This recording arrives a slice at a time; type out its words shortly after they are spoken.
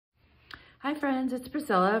Hi friends, it's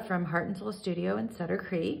Priscilla from Heart and Soul Studio in Sutter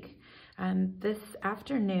Creek. This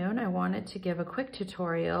afternoon I wanted to give a quick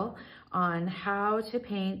tutorial on how to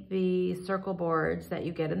paint the circle boards that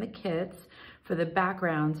you get in the kits for the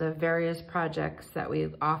backgrounds of various projects that we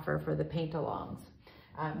offer for the paint-alongs.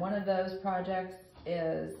 One of those projects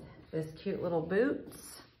is this cute little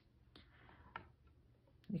boots.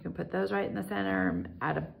 You can put those right in the center,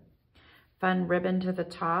 add a fun ribbon to the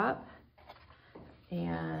top.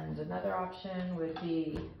 And another option would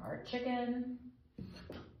be our chicken.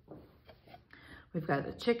 We've got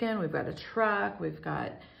a chicken, we've got a truck, we've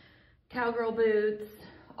got cowgirl boots,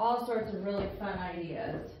 all sorts of really fun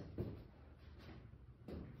ideas.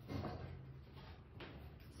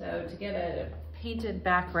 So to get a painted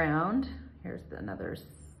background, here's another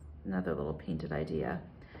little painted idea.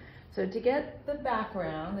 So to get the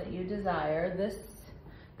background that you desire, this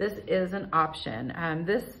is an option.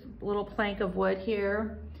 This little plank of wood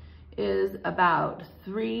here is about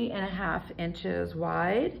 3.5 inches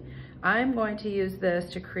wide. I'm going to use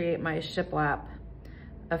this to create my shiplap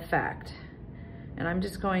effect. And I'm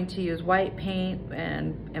just going to use white paint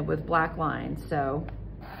and with black lines. So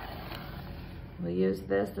we'll use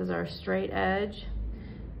this as our straight edge.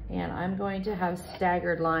 And I'm going to have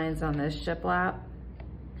staggered lines on this shiplap.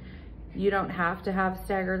 You don't have to have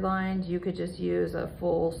staggered lines. You could just use a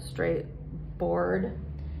full straight board,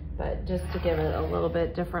 but just to give it a little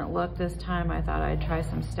bit different look this time, I thought I'd try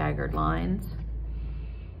some staggered lines.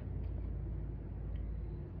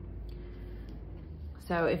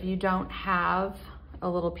 So if you don't have a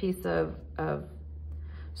little piece of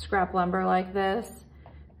scrap lumber like this,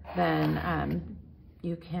 then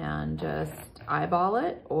you can just eyeball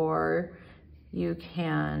it, or you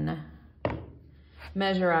can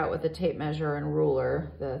measure out with a tape measure and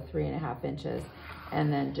ruler the 3.5 inches,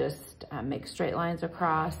 and then just make straight lines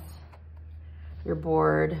across your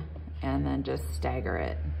board and then just stagger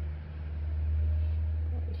it.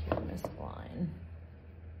 Right here in this line.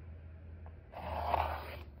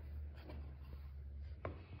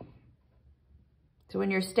 So when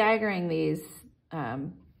you're staggering these,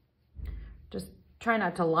 just try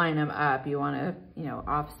not to line them up. You want to,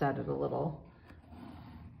 offset it a little.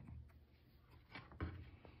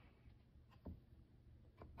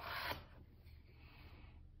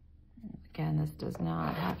 Again, this does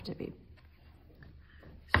not have to be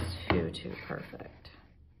too perfect.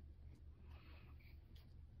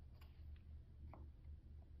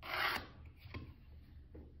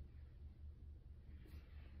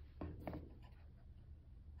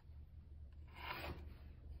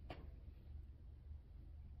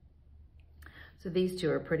 So these two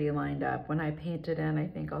are pretty lined up. When I paint it in, I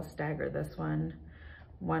think I'll stagger this one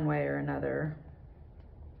way or another.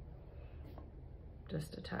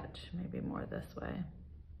 Just a touch, maybe more this way.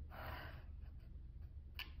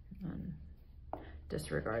 And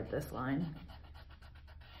disregard this line.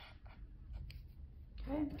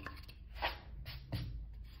 Okay.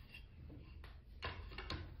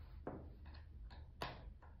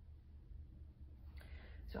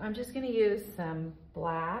 So I'm just going to use some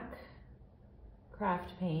black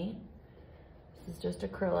craft paint. This is just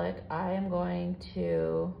acrylic. I am going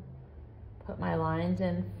to put my lines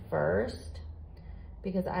in first,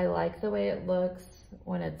 because I like the way it looks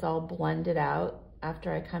when it's all blended out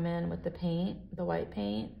after I come in with the paint, the white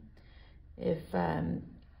paint. If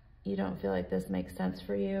you don't feel like this makes sense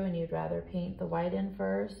for you and you'd rather paint the white in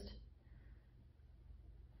first,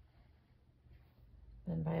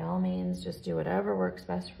 then by all means, just do whatever works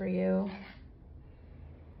best for you.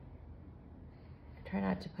 Try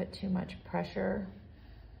not to put too much pressure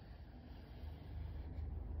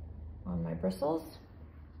on my bristles.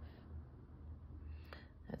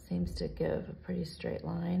 That seems to give a pretty straight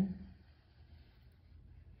line.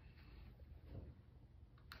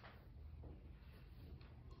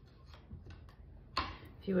 If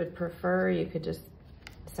you would prefer, you could just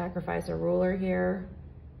sacrifice a ruler here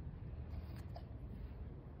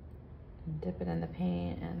and dip it in the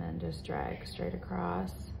paint and then just drag straight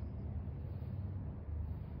across.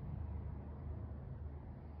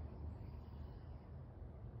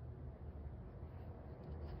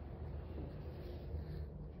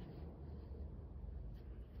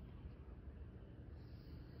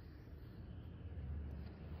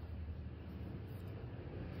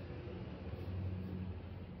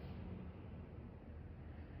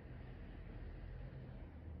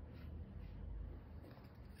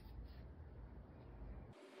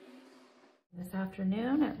 This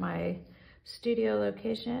afternoon at my studio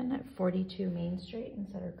location at 42 Main Street in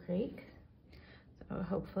Sutter Creek. So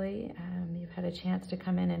hopefully you've had a chance to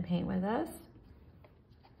come in and paint with us.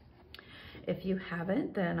 If you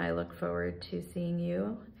haven't, then I look forward to seeing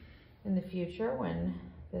you in the future when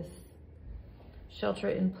this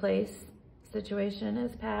shelter-in-place situation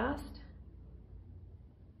is passed.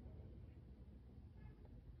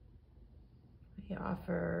 We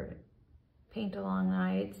offer paint-along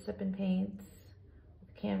nights, sip and paints,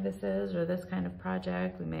 with canvases or this kind of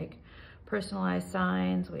project. We make personalized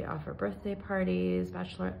signs. We offer birthday parties,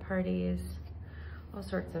 bachelorette parties, all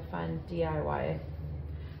sorts of fun DIY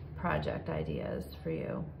project ideas for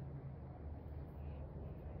you.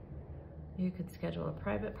 You could schedule a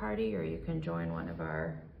private party, or you can join one of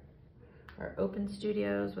our open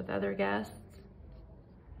studios with other guests.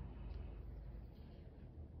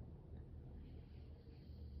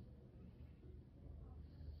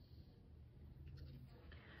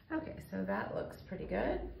 Okay, so that looks pretty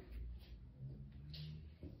good.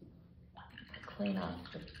 Clean off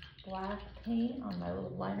the black paint on my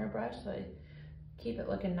little liner brush so I keep it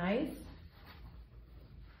looking nice.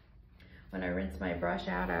 When I rinse my brush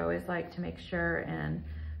out, I always like to make sure and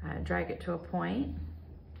drag it to a point.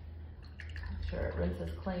 Make sure it rinses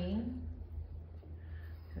clean.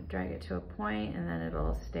 So drag it to a point and then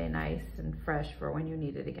it'll stay nice and fresh for when you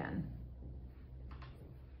need it again.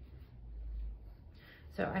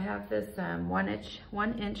 So I have this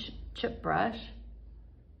 1 inch chip brush,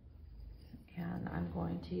 and I'm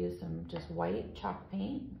going to use some just white chalk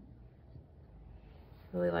paint.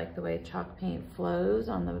 Really like the way chalk paint flows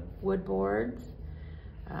on the wood boards.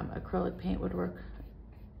 Acrylic paint would work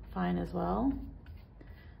fine as well.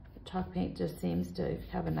 The chalk paint just seems to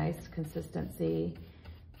have a nice consistency,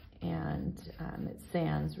 and it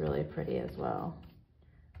sands really pretty as well.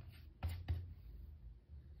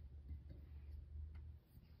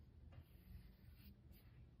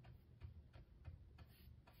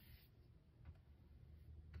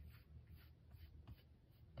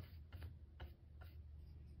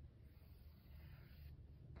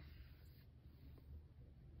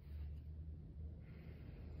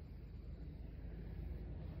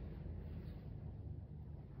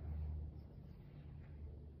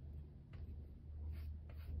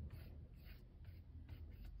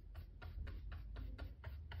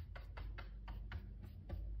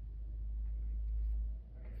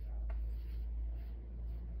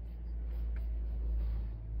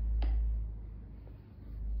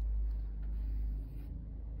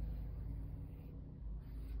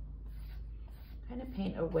 Kind of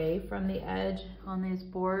paint away from the edge on these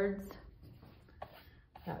boards.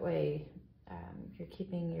 That way you're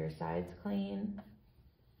keeping your sides clean.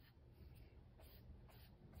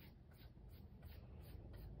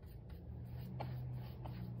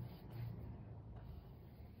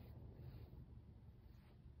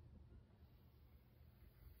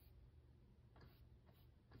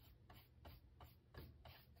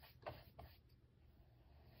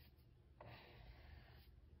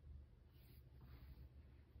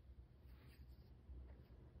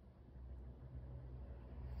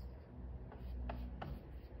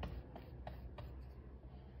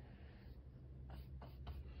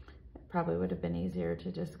 Probably would have been easier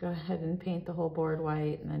to just go ahead and paint the whole board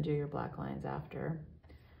white and then do your black lines after.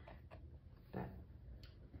 But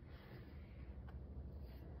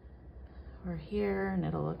we're here and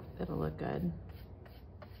it'll look good.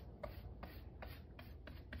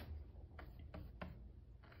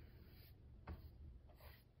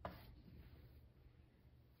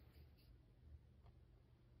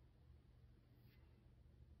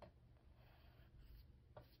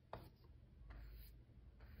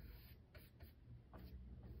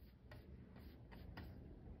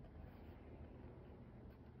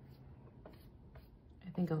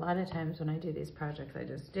 I think a lot of times when I do these projects, I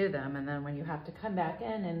just do them, and then when you have to come back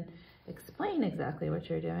in and explain exactly what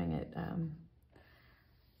you're doing, it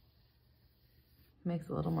makes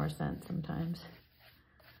a little more sense sometimes.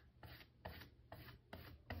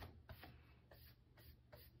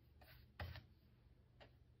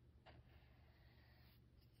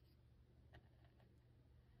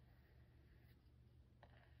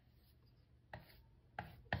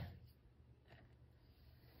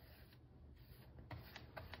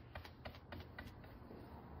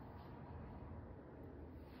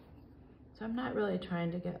 So I'm not really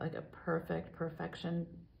trying to get like a perfection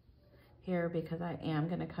here, because I am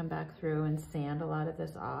going to come back through and sand a lot of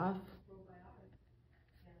this off.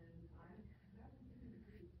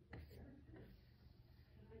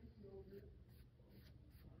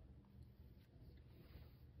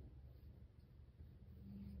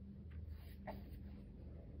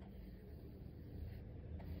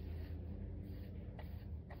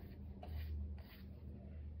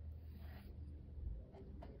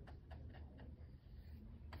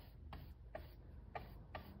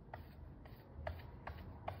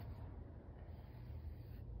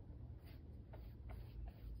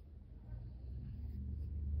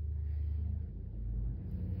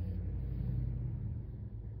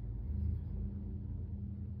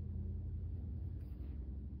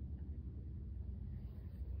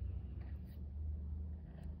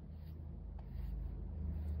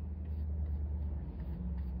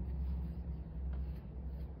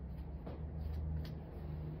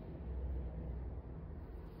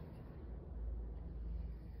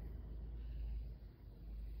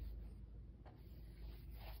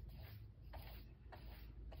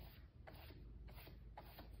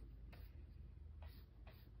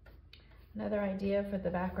 Another idea for the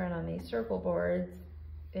background on these circle boards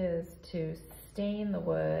is to stain the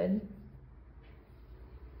wood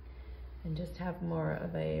and just have more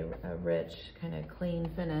of a rich, kind of clean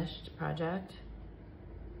finished project.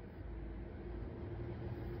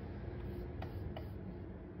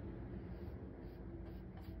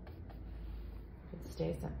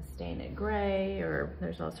 Stain it gray, or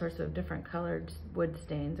there's all sorts of different colored wood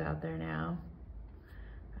stains out there now.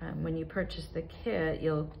 When you purchase the kit,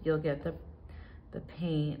 you'll get the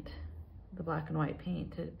paint, the black and white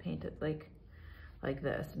paint, to paint it like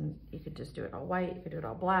this. And you could just do it all white, you could do it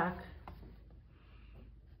all black,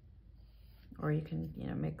 or you can, you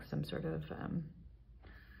know, make some sort of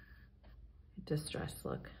distressed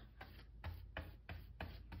look.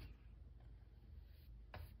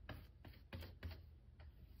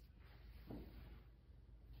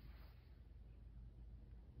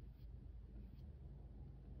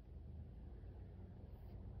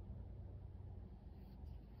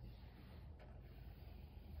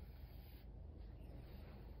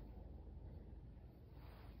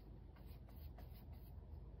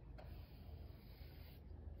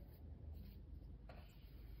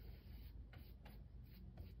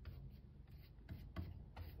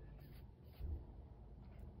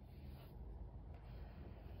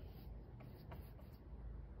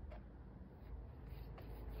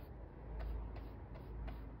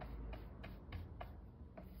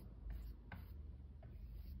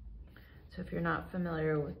 So if you're not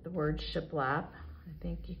familiar with the word shiplap, I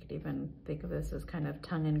think you could even think of this as kind of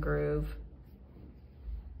tongue and groove.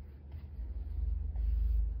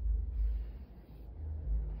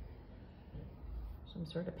 Some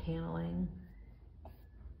sort of paneling.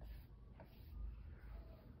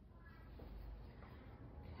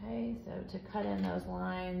 Okay, so to cut in those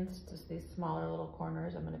lines, just these smaller little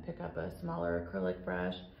corners, I'm going to pick up a smaller acrylic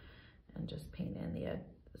brush and just paint in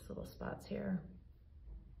these little spots here.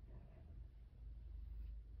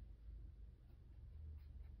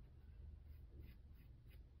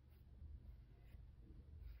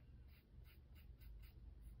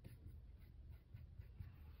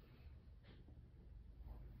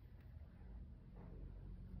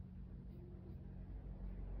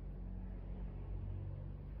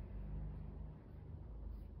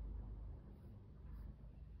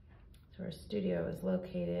 So our studio is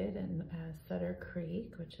located in Sutter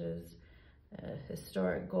Creek, which is a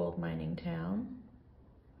historic gold mining town.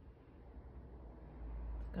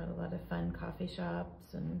 It's got a lot of fun coffee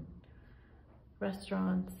shops and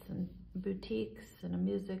restaurants and boutiques and a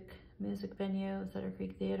music venue, Sutter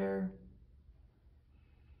Creek Theater.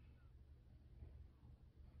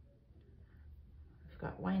 We've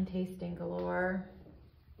got wine tasting galore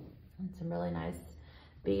and some really nice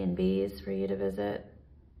B&Bs for you to visit.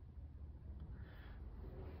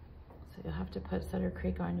 So you'll have to put Sutter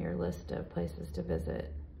Creek on your list of places to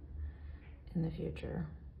visit in the future.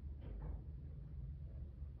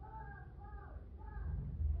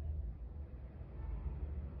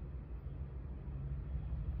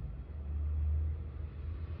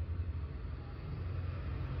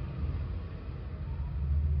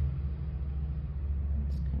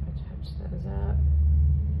 Just kind of touch those up.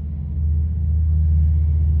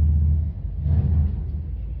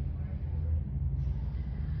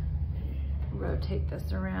 Rotate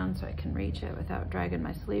this around so I can reach it without dragging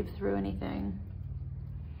my sleeve through anything.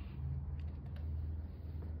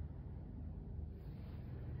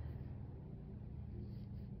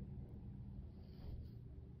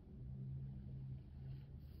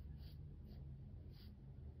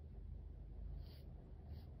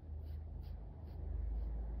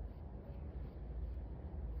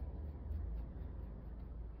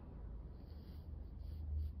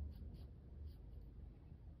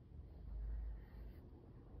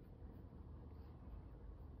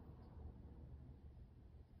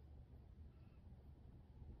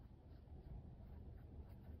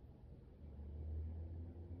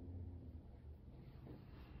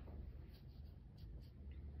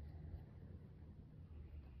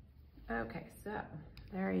 Okay, so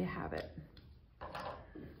there you have it.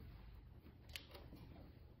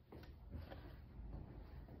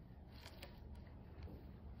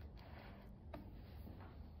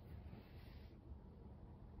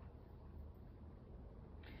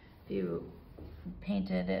 If you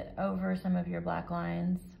painted it over some of your black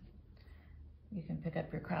lines, you can pick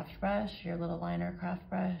up your craft brush, your little liner craft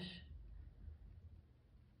brush.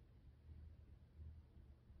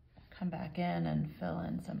 Come back in and fill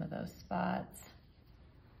in some of those spots.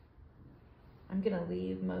 I'm gonna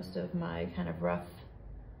leave most of my kind of rough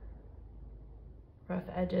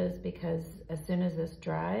edges because as soon as this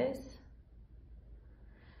dries,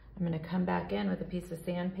 I'm gonna come back in with a piece of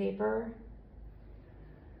sandpaper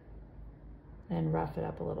and rough it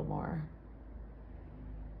up a little more.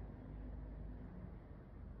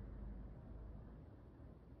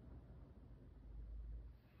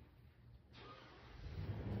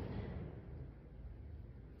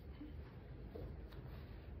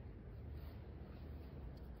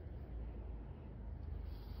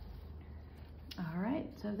 All right,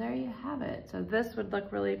 so there you have it. So this would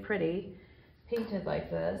look really pretty painted like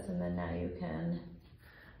this, and then now you can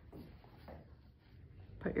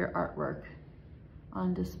put your artwork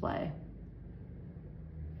on display.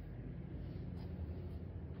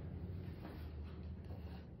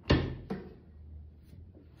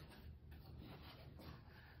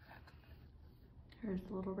 Here's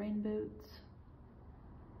the little rain boots.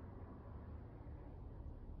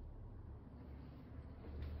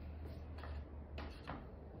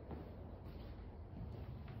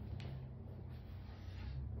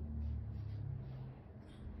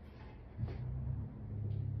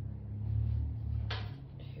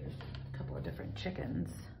 Different chickens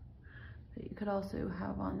that you could also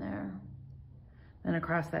have on there. Then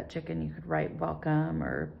across that chicken you could write welcome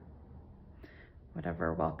or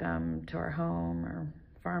whatever, welcome to our home or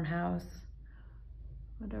farmhouse,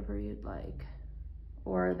 whatever you'd like.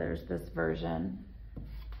 Or there's this version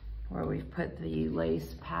where we've put the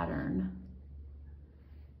lace pattern.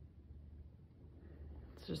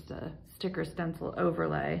 It's just a sticker stencil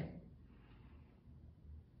overlay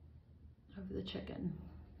of the chicken.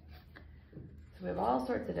 We have all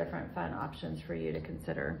sorts of different fun options for you to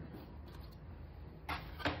consider.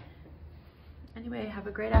 Anyway, have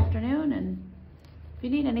a great afternoon, and if you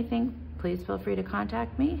need anything, please feel free to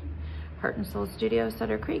contact me. Heart and Soul Studio,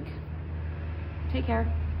 Sutter Creek. Take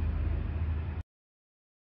care.